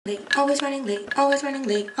Late, always running late, always running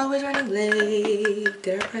late, always running late.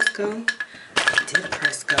 Did I press go? I did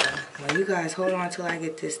press go. Well, you guys hold on till I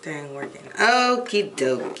get this thing working. Okie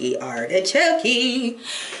dokie, artichoke.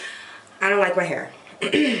 I don't like my hair.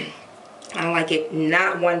 I don't like it,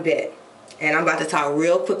 not one bit. And I'm about to talk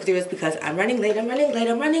real quick through this because I'm running late, I'm running late,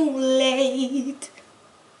 I'm running late.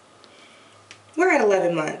 We're at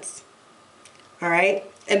 11 months. Alright?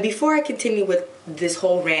 And before I continue with this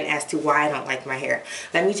whole rant as to why I don't like my hair,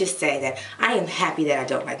 let me just say that I am happy that I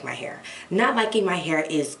don't like my hair. Not liking my hair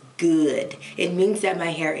is good. It means that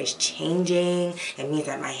my hair is changing. It means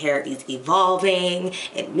that my hair is evolving.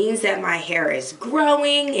 It means that my hair is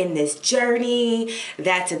growing in this journey.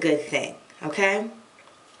 That's a good thing. Okay?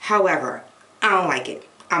 However, I don't like it.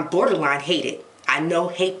 I'm borderline hate it. I know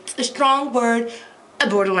hate's a strong word. I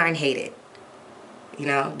borderline hate it. You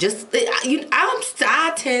know,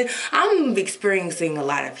 I'm experiencing a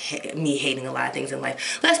lot of me hating a lot of things in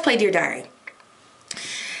life. Let's play Dear Diary.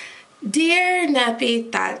 Dear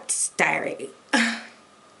Nappy Thoughts Diary. I,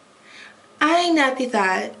 Nappy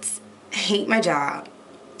Thoughts, hate my job,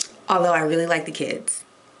 although I really like the kids.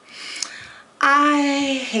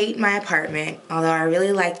 I hate my apartment, although I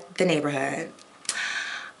really like the neighborhood.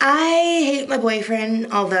 I hate my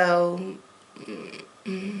boyfriend, although...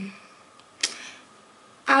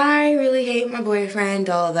 I really hate my boyfriend,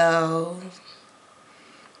 although...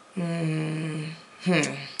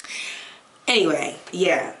 Anyway,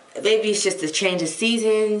 yeah. Maybe it's just a change of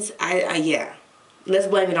seasons. Yeah. Let's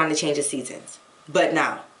blame it on the change of seasons. But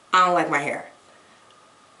no, I don't like my hair.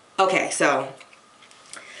 Okay, so...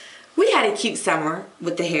 we had a cute summer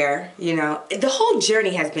with the hair, you know. The whole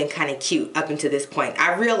journey has been kind of cute up until this point.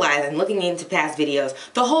 I realized, and looking into past videos,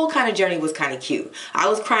 the whole kind of journey was kind of cute. I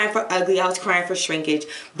was crying for ugly, I was crying for shrinkage,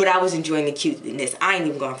 but I was enjoying the cuteness. I ain't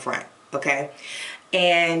even going front, okay?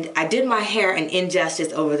 And I did my hair an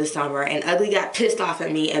injustice over the summer, and Ugly got pissed off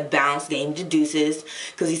at me and bounced, gave me the deuces,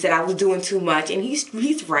 because he said I was doing too much, and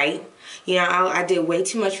he's right. You know, I did way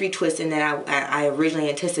too much retwisting than I originally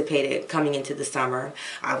anticipated coming into the summer.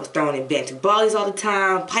 I was throwing in Bantu ballies all the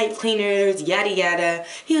time, pipe cleaners, yada yada.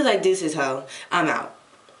 He was like, deuces ho, I'm out.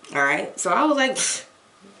 Alright, so I was like,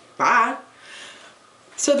 bye.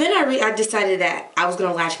 So then I decided that I was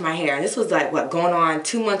going to latch my hair. And this was like, what, going on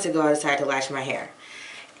 2 months ago I decided to latch my hair.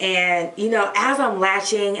 And, you know, as I'm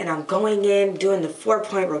latching and I'm going in, doing the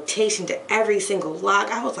 4-point rotation to every single lock,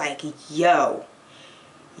 I was like, yo.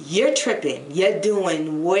 You're tripping. You're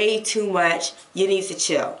doing way too much. You need to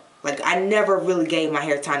chill. Like, I never really gave my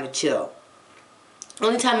hair time to chill.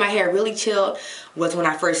 Only time my hair really chilled was when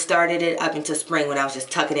I first started it up until spring when I was just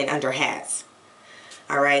tucking it under hats.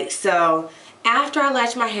 Alright, so after I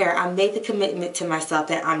latched my hair, I made the commitment to myself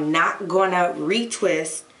that I'm not going to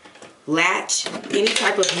retwist, latch, any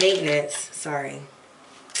type of maintenance, sorry,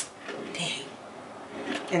 dang,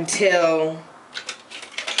 until...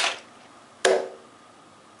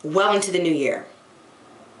 well into the new year.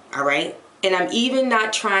 Alright? And I'm even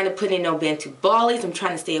not trying to put in no Bantu ballies. I'm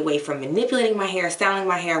trying to stay away from manipulating my hair, styling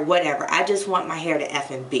my hair, whatever. I just want my hair to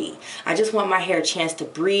effing be. I just want my hair a chance to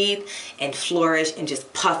breathe and flourish and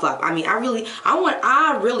just puff up. I mean, I really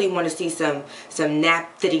want to see some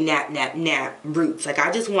nap roots. Like,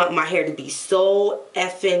 I just want my hair to be so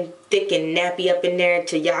effing thick and nappy up in there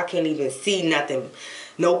till y'all can't even see nothing.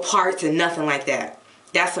 No parts and nothing like that.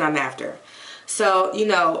 That's what I'm after. So, you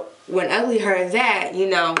know, when Ugly heard that, you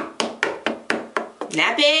know,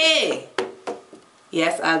 Nappy!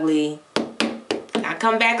 Yes, Ugly. Can I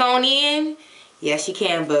come back on in? Yes, you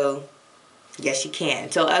can, boo. Yes, you can.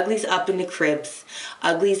 So, Ugly's up in the cribs.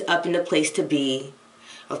 Ugly's up in the place to be.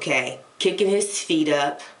 Okay, kicking his feet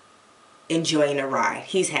up, enjoying the ride.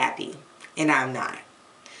 He's happy, and I'm not.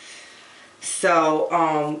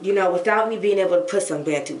 So, you know, without me being able to put some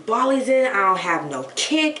Bantu ballies in, I don't have no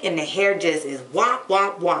kick, and the hair just is womp,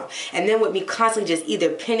 womp, womp. And then with me constantly just either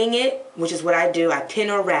pinning it, which is what I do, I pin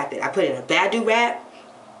or wrap it. I put it in a Badu wrap,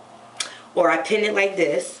 or I pin it like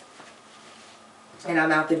this, and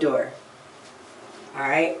I'm out the door.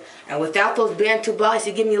 Alright? And without those Bantu ballies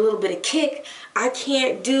to give me a little bit of kick, I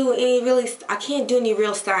can't do any real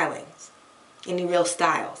stylings, any real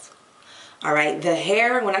styles. Alright, the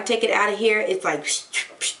hair, when I take it out of here, it's like, it's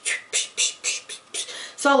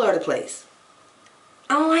all over the place.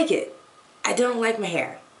 I don't like it. I don't like my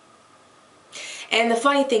hair. And the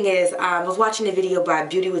funny thing is, I was watching a video by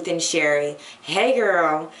Beauty Within Sherry. Hey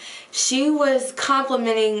girl, she was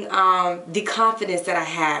complimenting the confidence that I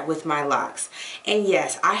had with my locks. And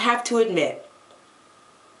yes, I have to admit,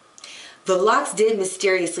 the locks did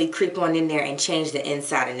mysteriously creep on in there and change the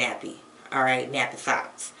inside of Nappy. Alright, Nappy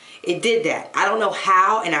Thoughts. It did that. I don't know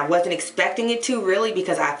how, and I wasn't expecting it to really,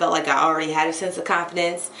 because I felt like I already had a sense of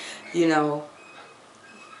confidence, you know.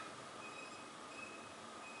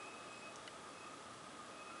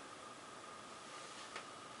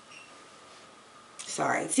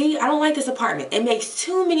 Sorry. See, I don't like this apartment. It makes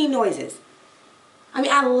too many noises. I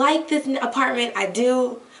mean, I like this apartment. I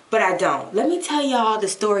do, but I don't. Let me tell y'all the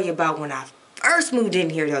story about when I first moved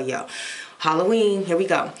in here, yo. Halloween, here we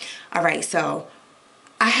go. All right, so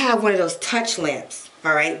I have one of those touch lamps,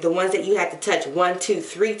 all right? The ones that you have to touch 1, 2,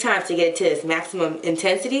 3 times to get it to its maximum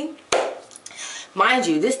intensity. Mind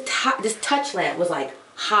you, this touch lamp was like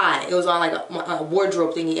high. It was on like a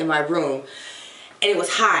wardrobe thingy in my room. And it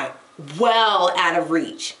was high, well out of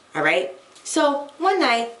reach, all right? So one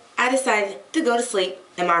night, I decided to go to sleep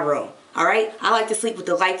in my room, all right? I like to sleep with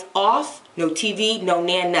the lights off, no TV, no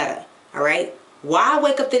nan nada, all right? Why I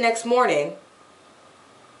wake up the next morning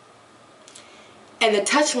and the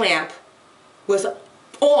touch lamp was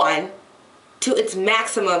on to its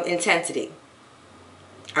maximum intensity,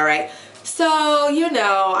 all right? So, you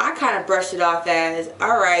know, I kind of brushed it off as,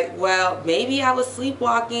 all right, well, maybe I was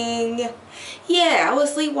sleepwalking. Yeah, I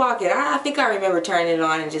was sleepwalking. I think I remember turning it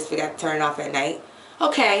on and just forgot to turn it off at night.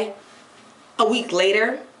 Okay, a week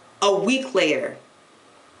later, all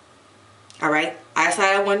right, I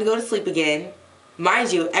decided I wanted to go to sleep again.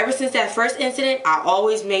 Mind you, ever since that first incident, I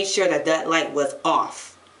always made sure that that light was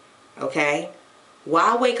off, okay?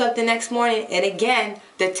 Well, I wake up the next morning, and again,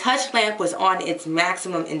 the touch lamp was on its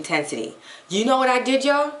maximum intensity. You know what I did,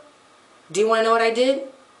 y'all? Do you want to know what I did?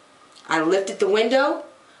 I lifted the window,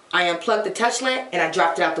 I unplugged the touch lamp, and I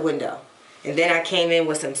dropped it out the window. And then I came in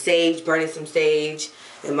with some sage, burning some sage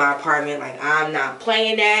in my apartment. Like, I'm not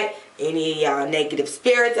playing that. Any of y'all negative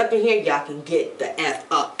spirits up in here, y'all can get the F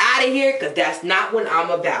up out of here, because that's not what I'm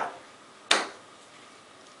about.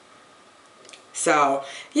 So,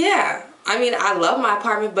 yeah. I mean, I love my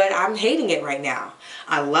apartment, but I'm hating it right now.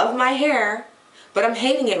 I love my hair, but I'm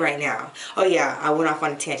hating it right now. Oh yeah, I went off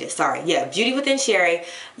on a tangent. Sorry. Yeah, Beauty Within Sherry.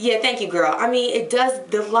 Yeah, thank you, girl. I mean, it does,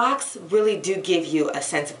 the locks really do give you a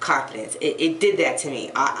sense of confidence. It did that to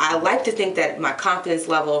me. I like to think that my confidence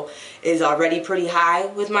level is already pretty high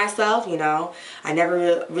with myself, you know. I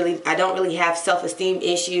don't really have self-esteem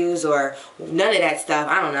issues or none of that stuff.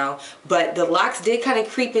 I don't know. But the locks did kind of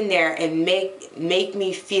creep in there and make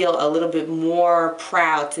me feel a little bit more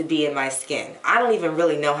proud to be in my skin. I don't even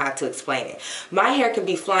really know how to explain it. My hair can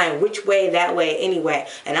be flying which way, that way, anyway,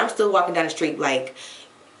 and I'm still walking down the street like,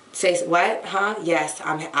 say what? Huh? Yes,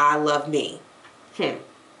 I love me. You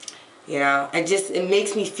know, it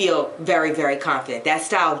makes me feel very, very confident. That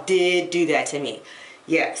style did do that to me.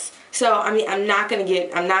 Yes. So, I mean,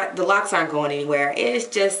 the locks aren't going anywhere. It's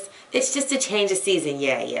just a change of season.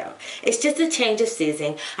 Yeah. It's just a change of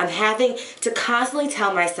season. I'm having to constantly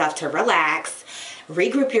tell myself to relax,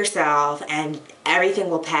 regroup yourself, and everything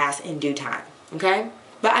will pass in due time. Okay?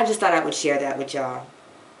 But I just thought I would share that with y'all.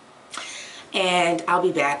 And I'll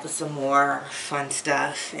be back with some more fun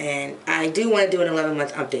stuff. And I do want to do an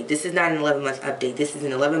 11-month update. This is not an 11-month update. This is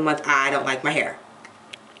an 11-month I don't like my hair.